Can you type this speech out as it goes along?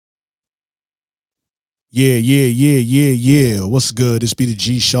Yeah. What's good? This be the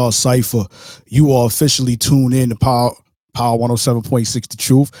G Shah Cypha. You are officially tuned in to Power 107.6 The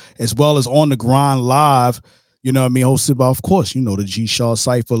Truth, as well as On The Grynd Live. You know what I mean? Hosted by, of course, you know, the G Shah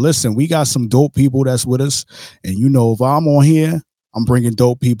Cypha. Listen, we got some dope people that's with us. And you know, if I'm on here, I'm bringing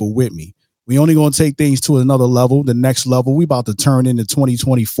dope people with me. We only going to take things to another level, the next level. We about to turn into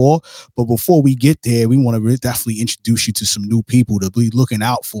 2024. But before we get there, we want to definitely introduce you to some new people to be looking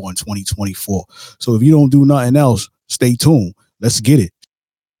out for in 2024. So if you don't do nothing else, stay tuned. Let's get it.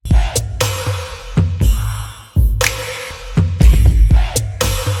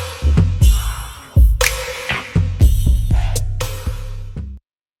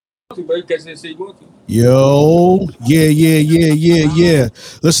 Yo, yeah.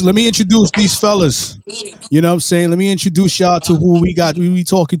 Listen, let me introduce these fellas. You know what I'm saying? Let me introduce y'all to who we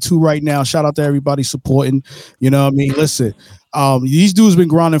talking to right now. Shout out to everybody supporting. You know what I mean? Listen, these dudes been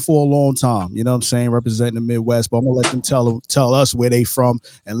grinding for a long time. You know what I'm saying? Representing the Midwest, but I'm gonna let them tell us where they from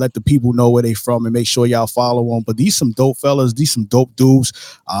and let the people know where they from and make sure y'all follow them. But these some dope fellas, these some dope dudes.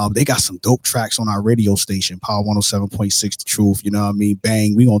 They got some dope tracks on our radio station, Power 107.6 The Truth. You know what I mean?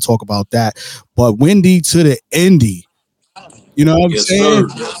 Bang, we gonna talk about that. But Wendy to the Indy. You know what I'm saying?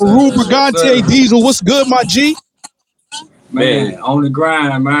 Peru Brigante and Dezel, what's good, my G? Man, on the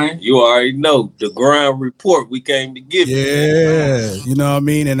grind, man. You already know the grind report we came to give you. Yeah, you know what I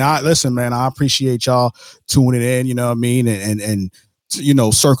mean? And listen, man, I appreciate y'all tuning in, you know what I mean? And you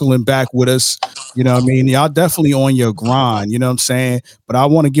know, circling back with us, you know what I mean? Y'all definitely on your grind, you know what I'm saying? But I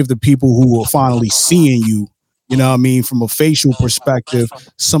want to give the people who are finally seeing you, you know what I mean, from a facial perspective,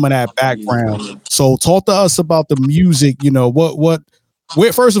 some of that background. So talk to us about the music, you know, where,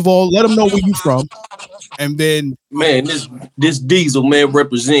 first of all, let them know where you from. And then, man, this Dezel, man,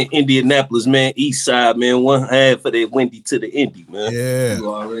 represent Indianapolis, man, East Side, man, one half of that Wendy to the Indy, man. Yeah, you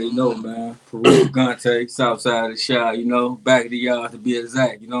already know, man. Peru Brigante, South Side of the Shah, you know, back of the yard to be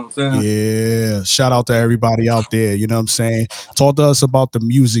exact. You know what I'm saying? Yeah, shout out to everybody out there. You know what I'm saying? Talk to us about the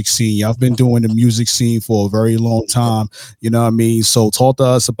music scene. I've been doing the music scene for a very long time. You know what I mean? So talk to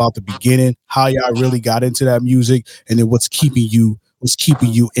us about the beginning, how y'all really got into that music, and then what's keeping you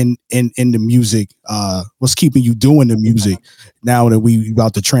in the music, what's keeping you doing the music now that we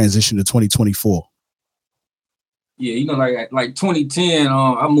about to transition to 2024. Yeah, you know, like 2010,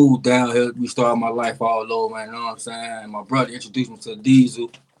 I moved down here. We started my life all over, man. You know what I'm saying? And my brother introduced me to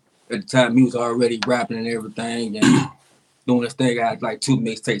Dezel. At the time, he was already rapping and everything, and doing this thing. I had like 2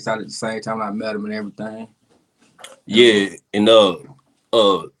 mixtapes out at the same time. I met him and everything. Yeah, and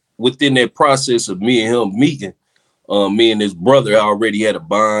within that process of me and him meeting, me and his brother already had a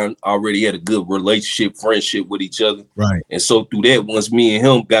bond, already had a good relationship, friendship with each other. Right. And so through that, once me and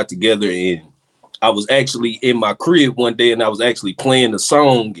him got together, and I was actually in my crib one day and I was actually playing the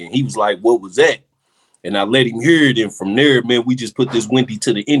song, and he was like, "What was that?" And I let him hear it. And from there, man, we just put this Wendy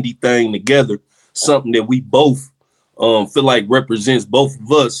to the Indy thing together, something that we both feel like represents both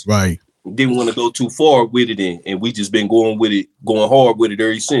of us. Right. Didn't want to go too far with it, and we just been going hard with it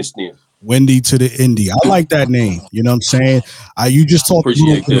ever since then. Wendy to the Indy. I like that name. You know what I'm saying? You just talked a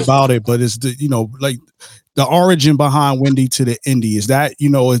little bit about it, but it's the, you know, like the origin behind Wendy to the Indy. Is that, you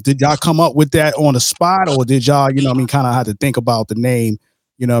know, did y'all come up with that on the spot, or did y'all, you know what I mean, kind of had to think about the name,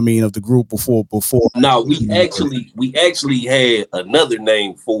 you know what I mean, of the group before? No, we actually had another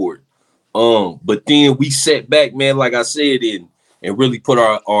name for it. But then we sat back, man, like I said, and really put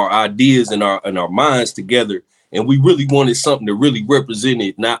our ideas and our minds together. And we really wanted something to really represent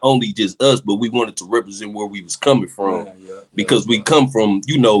it, not only just us, but we wanted to represent where we was coming from. Because we come from,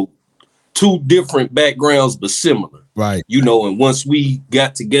 you know, 2 different backgrounds, but similar. Right. You know, and once we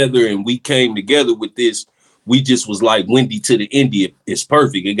got together and we came together with this, we just was like, Wendy to the Indy, it's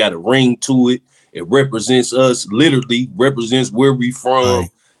perfect. It got a ring to it. It represents us, literally represents where we from. Right.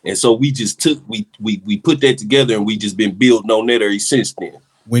 And so we just we put that together, and we just been building on that ever since then.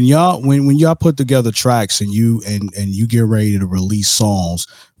 When y'all put together tracks and you get ready to release songs,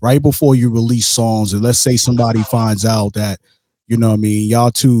 right before you release songs, and let's say somebody finds out that, you know what I mean,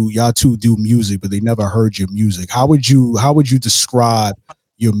 y'all two do music, but they never heard your music. How would you describe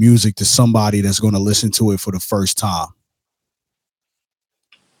your music to somebody that's going to listen to it for the first time?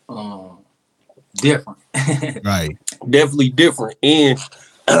 Different. Right. Definitely different. And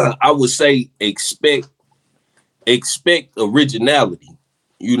I would say expect originality,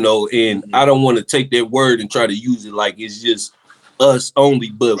 you know, and I don't want to take that word and try to use it like it's just us only,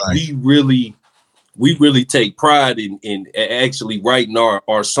 but right. we really take pride in actually writing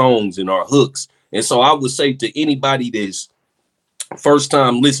our songs and our hooks. And so I would say to anybody that's first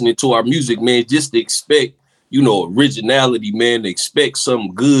time listening to our music, man, just expect, you know, originality, man, expect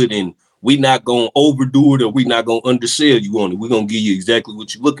something good in we not gonna overdo it or we not gonna undersell you on it. We're gonna give you exactly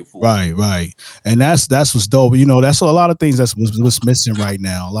what you're looking for. Right. And that's what's dope. You know, that's a lot of things that's what's missing right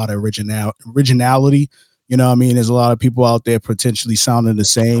now. A lot of originality. You know what I mean? There's a lot of people out there potentially sounding the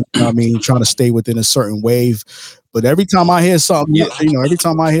same. You know what I mean? Trying to stay within a certain wave. But every time I hear something, every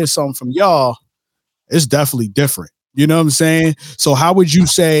time I hear something from y'all, it's definitely different. You know what I'm saying? So how would you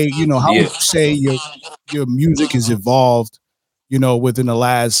say, how would you say your music has evolved, within the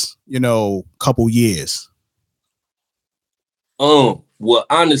last, couple years? Well,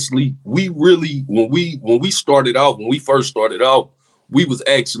 honestly, we really, when we first started off, we was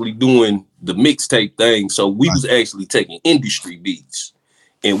actually doing the mixtape thing. So we was actually taking industry beats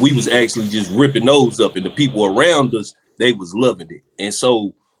and we was actually just ripping those up, and the people around us, they was loving it. And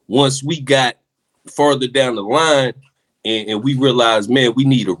so once we got further down the line and we realized, man, we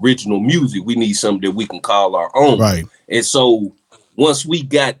need original music. We need something that we can call our own. Right. And so once we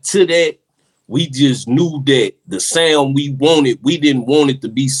got to that, we just knew that the sound we wanted, we didn't want it to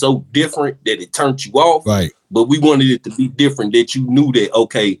be so different that it turned you off. Right. But we wanted it to be different that you knew that,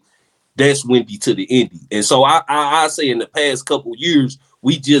 okay, that's 2Da Indy. And so I say in the past couple years,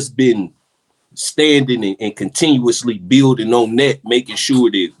 we just been standing and continuously building on that, making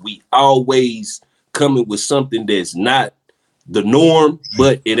sure that we always coming with something that's not the norm,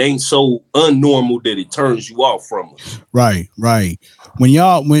 but it ain't so unnormal that it turns you off from us. Right.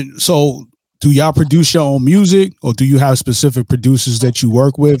 So do y'all produce your own music, or do you have specific producers that you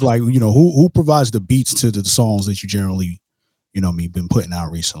work with? Like, who provides the beats to the songs that you generally, been putting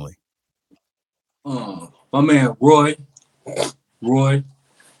out recently? My man Roy,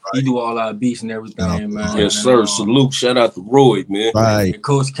 he do all our beats and everything, man. Yes, sir. Salute. Shout out to Roy, man. Right. And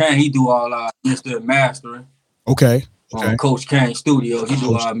Coach Kane, he do all our Mr. Mastering. Okay. Coach Kane Studio, he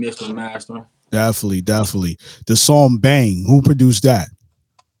do our Mr. Mastering. Definitely. The song Bang, who produced that?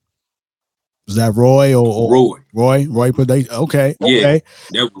 Was that Roy or Roy? Roy produced. Okay. Yeah,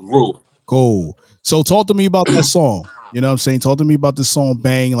 that was Roy. Cool. So talk to me about that song. You know what I'm saying? Talk to me about the song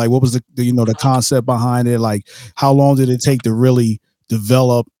Bang. Like, what was the concept behind it? Like, how long did it take to really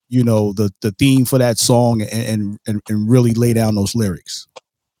develop, the theme for that song and really lay down those lyrics?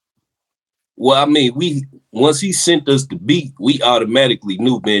 Well, I mean, once he sent us the beat, we automatically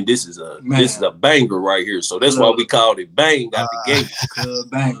knew, man, this is a banger right here. So that's why we called it Bang out the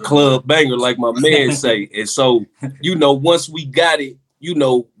gate. Club banger, like my man say. And so, once we got it,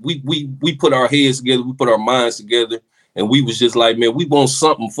 we put our heads together, we put our minds together, and we was just like, man, we want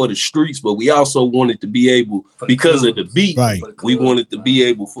something for the streets, but we also wanted to be able, because of the beat, we wanted to be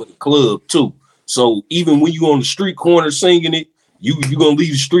able for the club too. So even when you on the street corner singing it, you gonna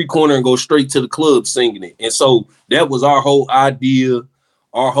leave the street corner and go straight to the club singing it. And so that was our whole idea,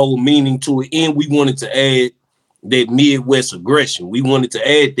 our whole meaning to it. And we wanted to add that Midwest aggression. We wanted to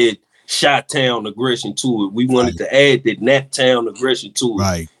add that Chi-Town aggression to it. We wanted to add that Naptown aggression to it.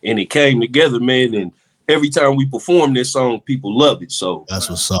 Right. And it came together, man. And every time we perform this song, people love it. So that's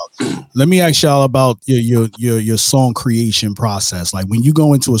what's up. Let me ask y'all about your song creation process. Like, when you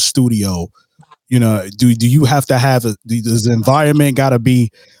go into a studio, do you have to have does the environment got to be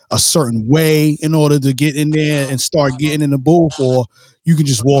a certain way in order to get in there and start getting in the booth, or you can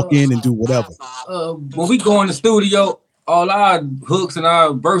just walk in and do whatever? When we go in the studio, all our hooks and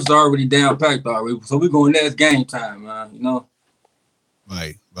our verses are already down packed already. So we go in there, it's game time, man.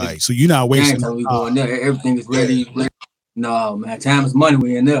 Right. So you're not wasting time. We go in there, everything is ready. No, man, time is money.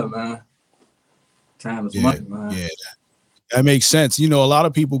 We in there, man. Time is money, man. Yeah, that makes sense. A lot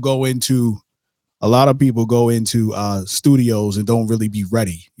of people go into studios and don't really be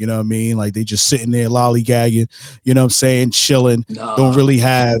ready. You know what I mean? Like, they just sitting there lollygagging, chilling. Don't really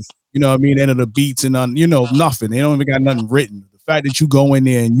have, any of the beats and nothing. They don't even got nothing written. The fact that you go in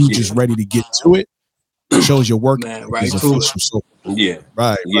there and you just ready to get to it shows your work. Man, right. So,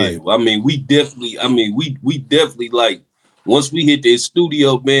 right. Well, I mean, we definitely like, once we hit that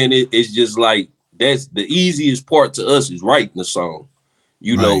studio, man, it's just like, that's the easiest part to us is writing the song.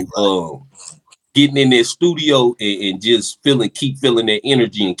 Getting in that studio and just keep feeling that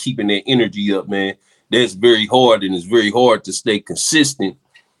energy and keeping that energy up, man. That's very hard, and it's very hard to stay consistent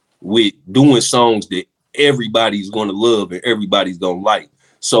with doing songs that everybody's going to love and everybody's going to like.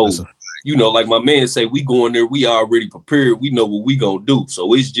 So, like my man say, we go in there, we already prepared. We know what we going to do.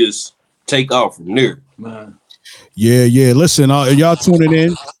 So it's just take off from there. Man. Yeah. Listen, y'all tuning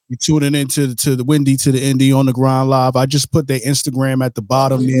in. You're tuning into the 2Da Indy on the Grynd Live. I just put their Instagram at the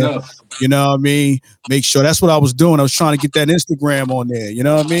bottom there. You know what I mean? Make sure that's what I was doing. I was trying to get that Instagram on there. You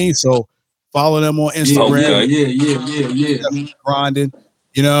know what I mean? So follow them on Instagram. Yeah. Grinding.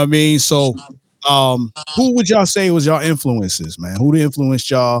 You know what I mean? So who would y'all say was y'all influences, man? Who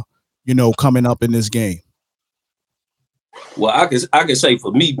influenced y'all, coming up in this game? Well, I can say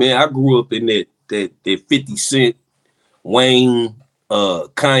for me, man, I grew up in that 50 Cent, Wayne,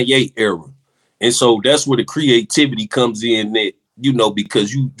 Kanye era. And so that's where the creativity comes in, that,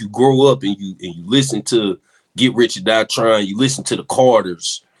 because you grow up and you listen to Get Rich or Die Trying, you listen to the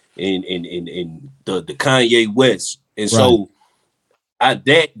Carters and the Kanye West. And so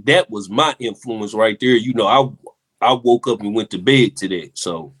that was my influence right there. I woke up and went to bed to that.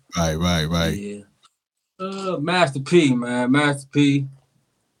 So right. Yeah. Master P, man. Master P.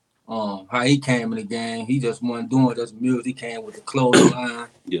 How he came in the game. He just wasn't doing just music. He came with the clothing line.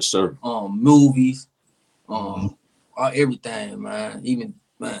 Yes, sir. Movies. Everything, man. Even,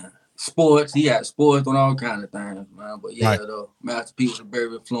 man, sports. He had sports on all kind of things, man. But yeah, though, Master P was a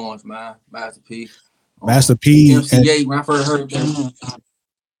very influence, man. Master P. Master P. MC8, when I first heard that.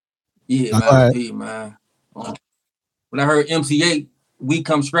 Yeah, Master P, man. When I heard MC8, We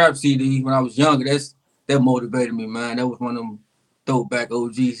Come Scrap CD when I was younger, that motivated me, man. That was one of them throwback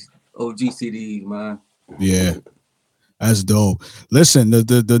OG CDs, man. Yeah, that's dope. Listen,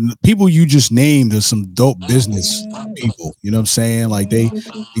 the people you just named are some dope business people. You know what I'm saying? Like they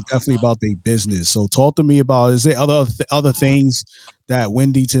definitely about their business. So talk to me about, is there other things that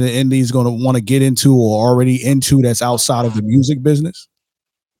Windy to the Indy is going to want to get into or already into that's outside of the music business?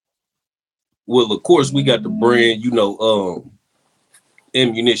 Well, of course, we got the brand,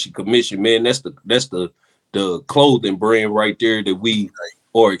 Ammunition Commission, man. That's the clothing brand right there that we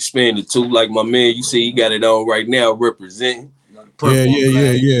are expanded to. Like my man, you see, he got it on right now, representing.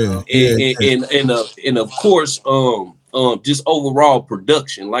 Yeah. And of course, just overall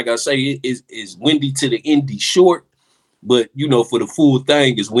production. Like I say, it is Windy to the Indy short, but for the full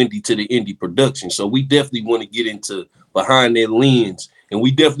thing is Windy to the Indy production. So we definitely want to get into behind that lens, and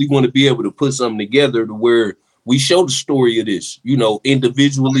we definitely want to be able to put something together to where we show the story of this,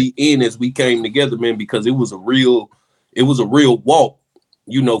 individually and as we came together, man, because it was a real walk,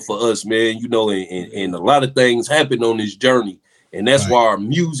 for us, man, and a lot of things happened on this journey. And that's why our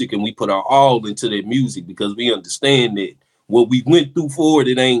music, and we put our all into that music, because we understand that what we went through for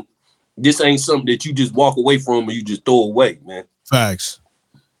it, this ain't something that you just walk away from or you just throw away, man. Facts.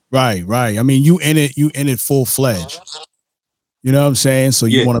 Right. I mean, you in it full fledged. You know what I'm saying? So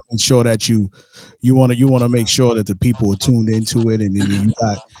you want to make sure that you want to make sure that the people are tuned into it, and then you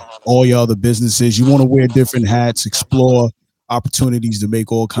got all your other businesses. You want to wear different hats, explore opportunities to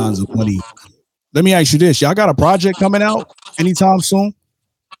make all kinds of money. Let me ask you this: y'all got a project coming out anytime soon?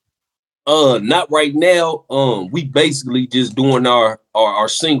 Not right now. We basically just doing our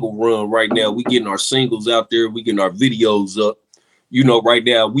single run right now. We getting our singles out there. We getting our videos up. Right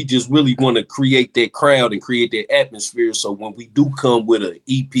now, we just really want to create that crowd and create that atmosphere. So when we do come with an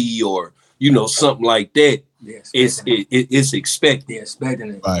EP or, something like that, it's expected. Yeah, expecting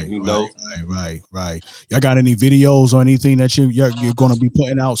it. Right. Y'all got any videos or anything that you're going to be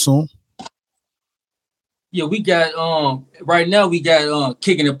putting out soon? Yeah, we got, right now we got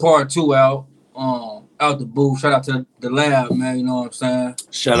Kicking It Part 2 out the booth. Shout out to the lab, man. You know what I'm saying?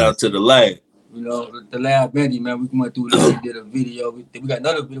 Shout out to the lab. The lab, Bendy, man. We went through this. We did a video. We got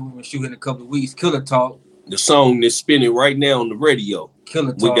another video we're gonna shoot in a couple of weeks. Killer Talk. The song that's spinning right now on the radio.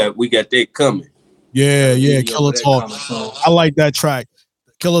 Killer Talk. We got that coming. Yeah. Killer Talk. I like that track.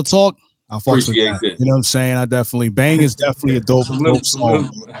 Killer Talk. I appreciate that. You know what I'm saying? I definitely Bang is definitely a dope song.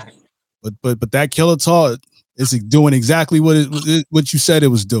 But that Killer Talk is doing exactly what you said it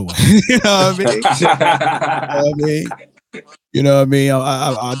was doing. You know what I mean?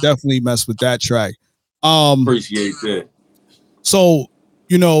 I definitely mess with that track. Appreciate that. So,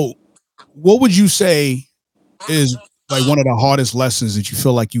 what would you say is like one of the hardest lessons that you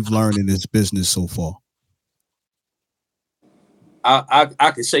feel like you've learned in this business so far?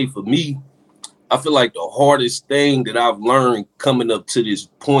 I can say for me, I feel like the hardest thing that I've learned coming up to this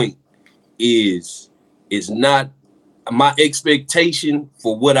point is not my expectation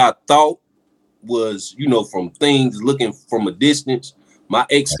for what I thought was, from things looking from a distance. My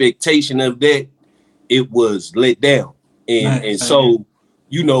expectation of that, it was let down. And so,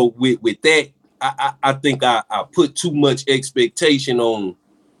 with that, I think I put too much expectation on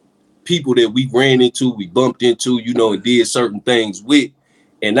people that we ran into, we bumped into, and did certain things with.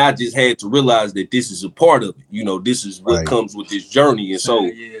 And I just had to realize that this is a part of it. This is what comes with this journey. And so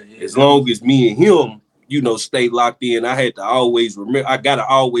as long as me and him, stay locked in, I had to always remember, I got to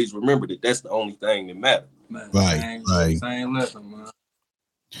always remember that that's the only thing that matters. Right. Same lesson, man.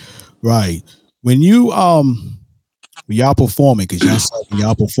 Right. When y'all performing, because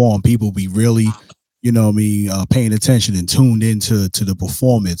y'all perform, people be really, paying attention and tuned into the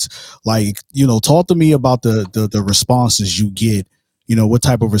performance. Like, talk to me about the responses you get, what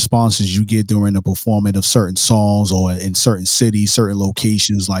type of responses you get during the performance of certain songs or in certain cities, certain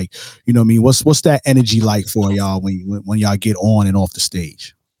locations. Like, you know what I mean? What's that energy like for y'all when y'all get on and off the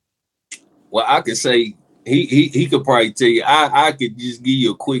stage? Well, I could say he could probably tell you. I could just give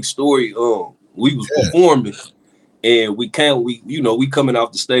you a quick story. We was performing and we coming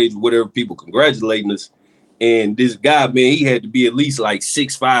off the stage, whatever, people congratulating us. And this guy, man, he had to be at least like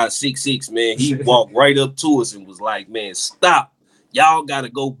 6'5", 6'6", man. He walked right up to us and was like, man, stop. Y'all got to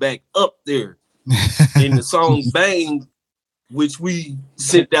go back up there. In the song Bang, which we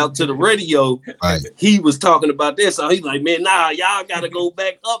sent out to the radio, right. He was talking about that. So he's like, man, nah, y'all got to go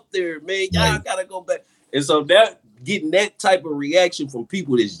back up there, man. Y'all got to go back. And so getting that type of reaction from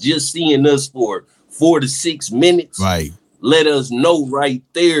people that's just seeing us for 4 to 6 minutes, right, let us know right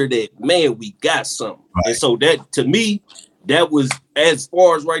there that, man, we got something. Right. And so that, to me, that was, as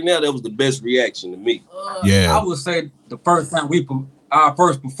far as right now, that was the best reaction to me. I would say the first time our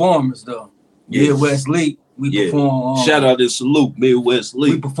first performance, though, Midwest League, we performed. Shout out and salute Midwest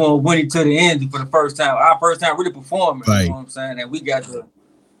League. We performed Winnie to the Indy for the first time. Our first time really performing. Right. You know what I'm saying? And we got the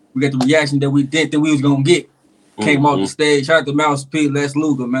reaction that we didn't think we was gonna get. Came off the stage. Shout out to Mouse P, Les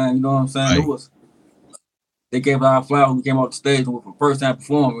Luger, man. You know what I'm saying? Right. They gave us our flower. We came off the stage and we for first time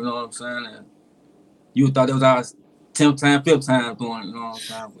performing. You know what I'm saying? And you thought it was our 10th time, 5th time doing it. You know what I'm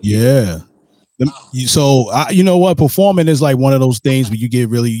saying? Yeah. So you know what, performing is like one of those things where you get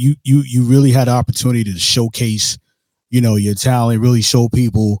really you really had the opportunity to showcase, your talent, really show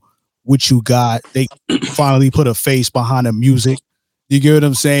people what you got. They finally put a face behind the music. You get what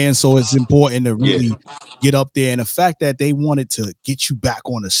I'm saying? So it's important to really get up there. And the fact that they wanted to get you back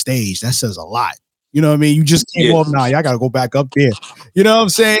on the stage, that says a lot. You know what I mean? You just came off now. Y'all got to go back up there. You know what I'm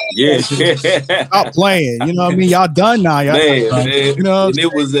saying? Yeah. Stop playing. You know what I mean? Y'all done now. Y'all man. You know, and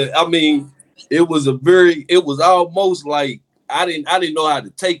it was almost like I didn't know how to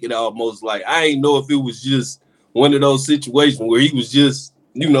take it. Almost like I didn't know if it was just one of those situations where he was just,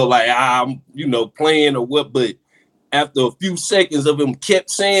 like I'm, playing or what. But after a few seconds of him kept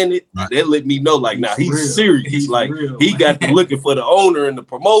saying it, that let me know, like, nah, he's serious. He's like, real, he got to looking for the owner and the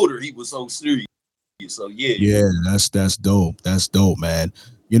promoter. He was so serious. So yeah, that's dope. That's dope, man.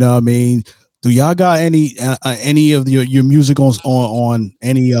 You know what I mean? Do y'all got any of your music on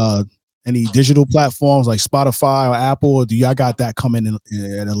any digital platforms like Spotify or Apple, or do y'all got that coming in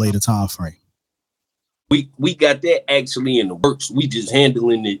at a later time frame? We got that actually in the works. We just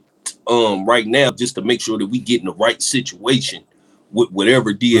handling it right now just to make sure that we get in the right situation with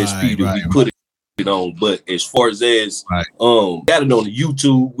whatever DSP that we put it on. But as far as got it on the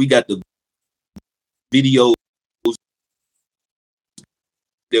YouTube, we got the videos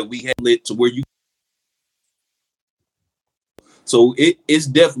that we have lit to where you, so it's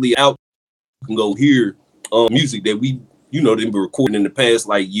definitely out. You can go hear music that we they've been recording in the past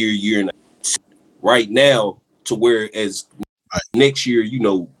like year and right now, to where as next year,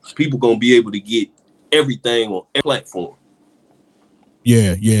 people gonna be able to get everything on every platform.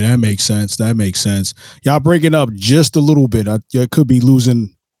 Yeah, that makes sense. Y'all breaking up just a little bit. I could be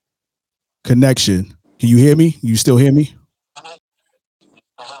losing connection. Can you hear me? You still hear me?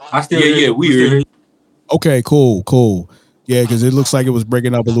 I still hear you. We hear you. Okay, cool. Yeah, because it looks like it was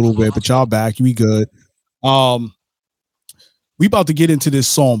breaking up a little bit, but y'all back. We good. We about to get into this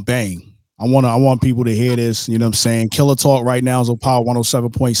song Bang. I want people to hear this. You know what I'm saying? Killer Talk right now is on Power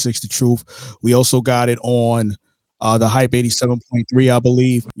 107.6 The Truth. We also got it on the Hype 87.3, I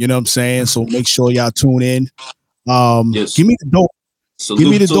believe. You know what I'm saying? So make sure y'all tune in. Give me the dope. Give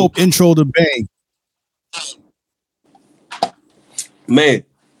me the dope intro to Bang. Man,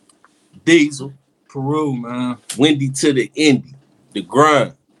 Dezel, Peru, man. Windy to the Indy, The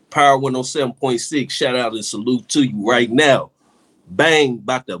Grynd, Power 107.6. Shout out and salute to you right now. Bang,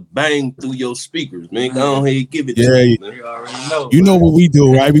 about to bang through your speakers, man. Go ahead, give it to me, man. You already know. You know what we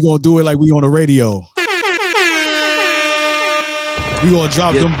do, right? We gonna do it like we on the radio. We gonna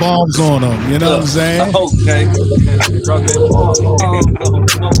drop them bombs on them. You know what I'm saying? Okay. Drop that bomb.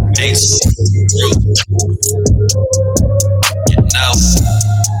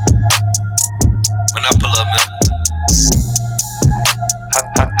 When I pull up, man.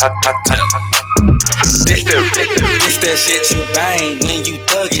 This that shit you bang when you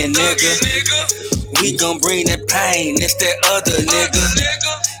thuggin', nigga. We gon' bring that pain. It's that other nigga.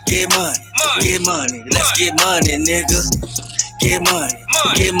 Get money, let's get money, nigga. Get money,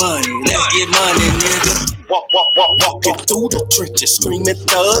 let's get money, nigga. Walking through the trenches, screaming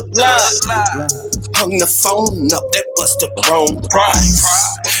thug life. Hung the phone up, that was the wrong price.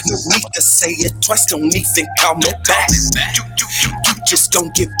 No need to say it twice, don't even call me back. You just gon'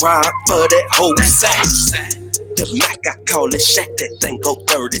 get robbed for that whole sack. the Mac, I call it Shaq, that thing go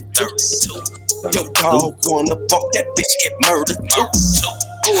 32. Your dog wanna fuck, that bitch get murdered too.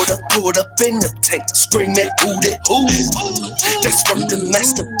 Pulled up in the tank, screaming who that who? That's from the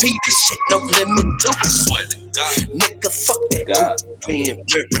Master P, this shit no limit to. Nigga, fuck that being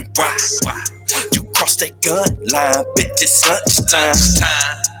very wise. You cross that gun line, bitch, it's lunchtime.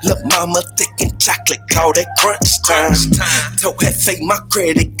 Look, mama thick and chocolate, call that crunch time. Told Hefe my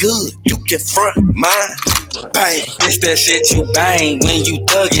credit good, you can front mine. Bang, It's that shit you bang when you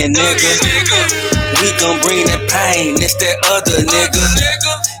thuggin', nigga. We gon' bring that pain, it's that other nigga.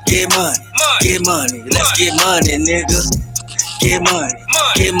 Get money, let's get money, nigga. Get money,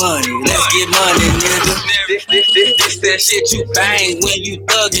 let's get money, nigga. This that shit you bang when you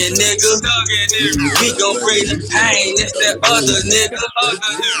thuggin', nigga. We gon' bring the pain, it's that other nigga.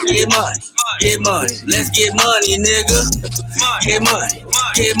 Get money, let's get money, nigga. Get money,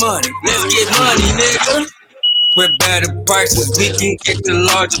 let's get money, nigga. With better prices, we can get the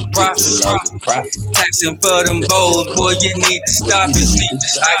larger profits. Taxing for them bowls, boy, you need to stop it.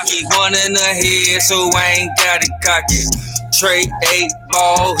 I keep one in the head, so I ain't gotta cock it. Trade 8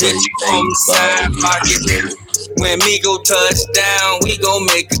 ball, hit you from the side pocket. When me go touchdown, we gon'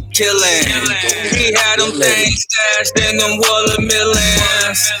 make a killing. We had them things stashed in them watermelons.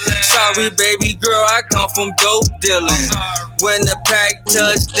 Sorry, baby girl, I come from dope dealing. When the pack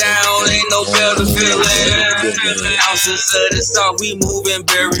touchdown, ain't no better feeling. Ounces of the salt, we moving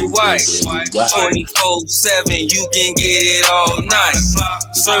very white. 24/7, you can get it all night.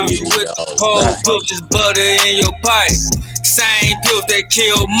 Serve you with the pole, put this butter in your pipe. Same pills that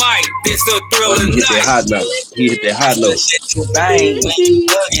kill Mike, this a thriller He hit that hot note. He hit that hot note. Shit you bang when you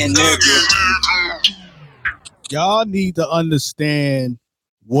thuggin', nigga. Y'all need to understand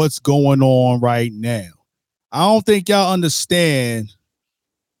what's going on right now. I don't think y'all understand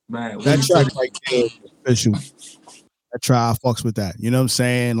Man, that track right there is official. That try I fucks with that. You know what I'm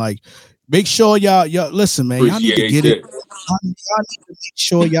saying? Like, make sure y'all listen, man. Y'all need to get it. Y'all need to make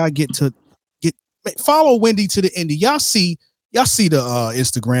sure y'all get follow Wendy to the Indy. Y'all see the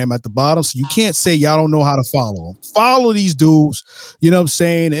Instagram at the bottom, so you can't say y'all don't know how to follow them. Follow these dudes, you know what I'm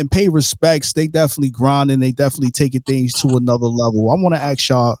saying, and pay respects. They definitely grinding. They definitely taking things to another level. I want to ask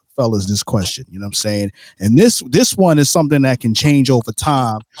y'all fellas this question, you know what I'm saying? And this one is something that can change over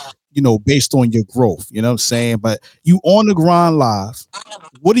time, you know, based on your growth, you know what I'm saying? But you On The Grynd live,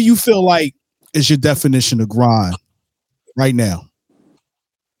 what do you feel like is your definition of grind right now?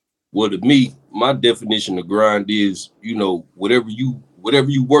 Well, to me, my definition of grind is, you know, whatever you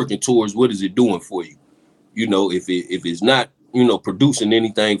working towards, what is it doing for you? You know, if it's not, you know, producing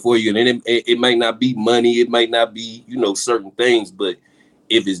anything for you, and it might not be money, it might not be, you know, certain things, but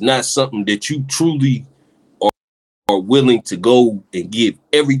if it's not something that you truly are willing to go and give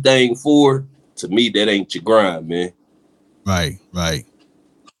everything for, to me, that ain't your grind, man. Right.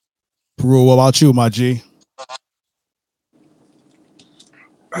 Peru, what about you, my G?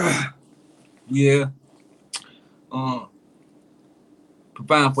 Yeah.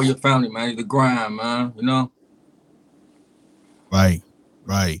 Providing for your family, man. The grind, man. You know. Right.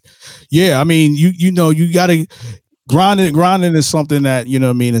 Yeah, I mean, you know, you gotta grinding is something that, you know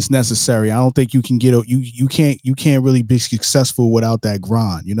what I mean, it's necessary. I don't think you can get you can't really be successful without that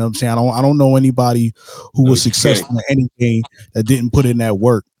grind. You know what I'm saying? I don't know anybody who was successful in anything that didn't put in that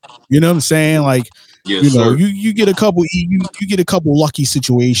work. You know what I'm saying? Like, yes, you know, sir. you get a couple you get a couple lucky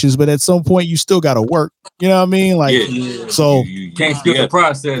situations, but at some point you still gotta work. You know what I mean? Like, so you can't skip the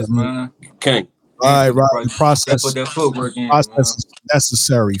process, man. You can't. Right. The process. Put that footwork in. Process is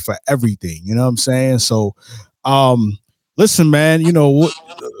necessary for everything. You know what I'm saying? So, listen, man. You know what?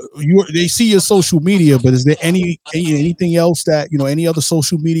 They see your social media, but is there anything else that, you know, any other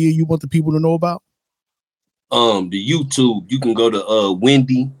social media you want the people to know about? The YouTube, you can go to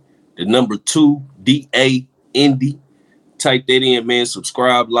Wendy, the number 2Da Indy. Type that in, man.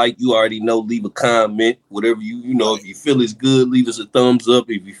 Subscribe, like, you already know. Leave a comment, whatever you know. If you feel it's good, leave us a thumbs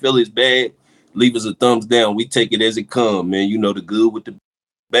up. If you feel it's bad, leave us a thumbs down. We take it as it comes, man. You know, the good with the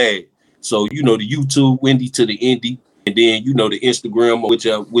bad. So, you know, the YouTube, Wendy to the Indy. And then, you know, the Instagram,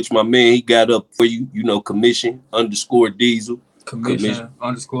 which my man, he got up for you, you know, commission_Dezel. Commission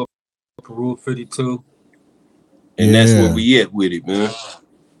 _ Peru 52. And that's where we at with it, man.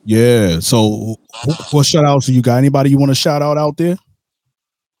 Yeah. So what shout outs do you got? Anybody you want to shout out there?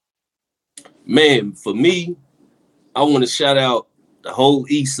 Man, for me, I want to shout out the whole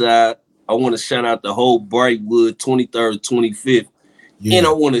East Side. I want to shout out the whole Brightwood, 23rd, 25th. Yeah. And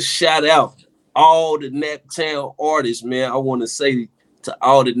I want to shout out all the Naptown artists, man. I want to say to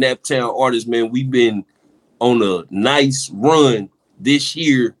all the Naptown artists, man, we've been on a nice run this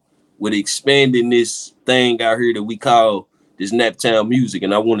year with expanding this thing out here that we call this Naptown music,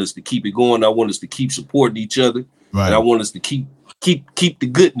 and I want us to keep it going. I want us to keep supporting each other, right. And I want us to keep the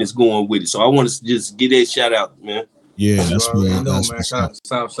goodness going with it. So I want us to just get that shout out, man. Yeah, that's what you know, man. Shout out to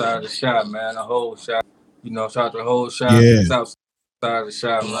South Side of the Shot, man. The whole shot, you know, shout out to the whole shot, South Side of the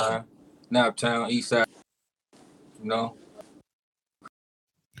Shot, man. Naptown, East Side, you know.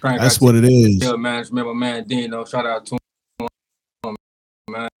 That's what it is. Man, remember, man, Dino. Shout out to him,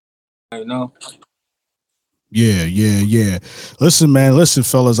 man. You know. Yeah. Listen, man. Listen,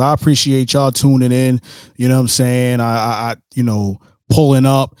 fellas. I appreciate y'all tuning in. You know what I'm saying? I you know, pulling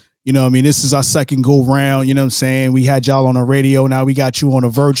up. You know what I mean? This is our second go round. You know what I'm saying? We had y'all on the radio. Now we got you on a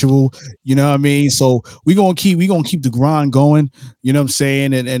virtual. You know what I mean? So we gonna keep the grind going. You know what I'm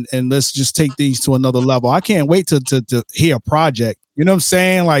saying? And let's just take these to another level. I can't wait to hear a project. You know what I'm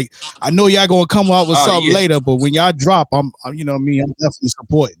saying? Like, I know y'all gonna come out with something later, but when y'all drop, I'm you know what I mean? I'm definitely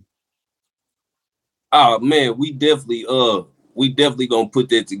supporting. Oh man, we definitely gonna put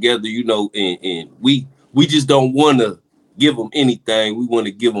that together, you know, and we just don't want to give them anything. We want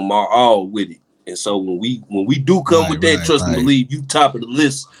to give them our all with it. And so when we do come with that, trust and believe, you top of the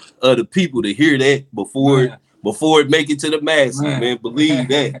list of the people to hear that before it make it to the masses, man. Believe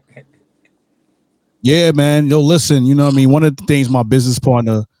that. Yeah, man. Yo, listen, you know what I mean? One of the things my business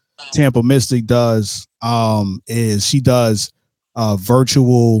partner, Tampa Mystic, does is she does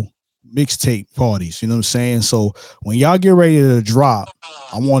virtual mixtape parties. You know what I'm saying? So when y'all get ready to drop,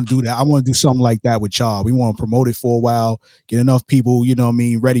 I want to do that. I want to do something like that with y'all. We want to promote it for a while, get enough people, you know what I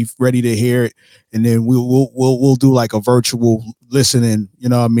mean, ready to hear it, and then we'll do like a virtual listening. You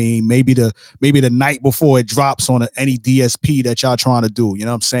know what I mean? Maybe the night before it drops on any DSP that y'all trying to do. You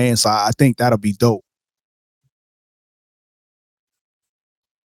know what I'm saying? So I think that'll be dope.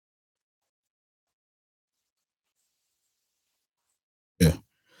 Yeah.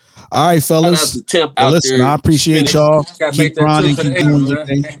 All right, fellas. Well, listen, I appreciate y'all. Keep grinding, keep doing your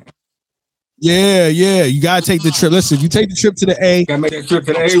thing. Yeah. You gotta take the trip. Listen, you take the trip to the A. Gotta make that trip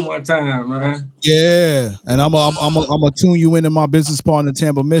to the A one time, man. Yeah, and I'm gonna tune you into my business partner,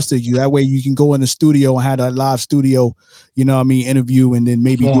 Tampa Mystic. That way you can go in the studio and have that live studio, you know what I mean, interview, and then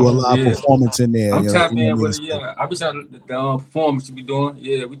maybe do a live performance in there. I'm tapping in with it. Yeah, I be trying the performance you be doing.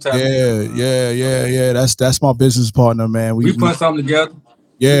 Yeah, we tapping in. Yeah. That's my business partner, man. We put something together.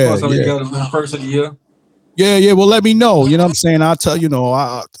 Yeah, we put something together for the first of the year. Yeah. Well, let me know. You know what I'm saying? I'll tell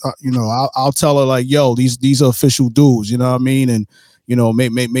I'll tell her like, yo, these are official dudes. You know what I mean? And you know,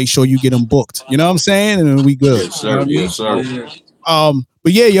 make sure you get them booked. You know what I'm saying? And then we good. Yes, sir. Yes, sir.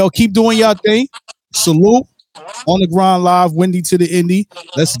 But yeah, yo, keep doing y'all thing. Salute. On the Grind Live, Windy to the Indy.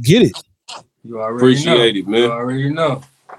 Let's get it. You already appreciate it, man. You already know.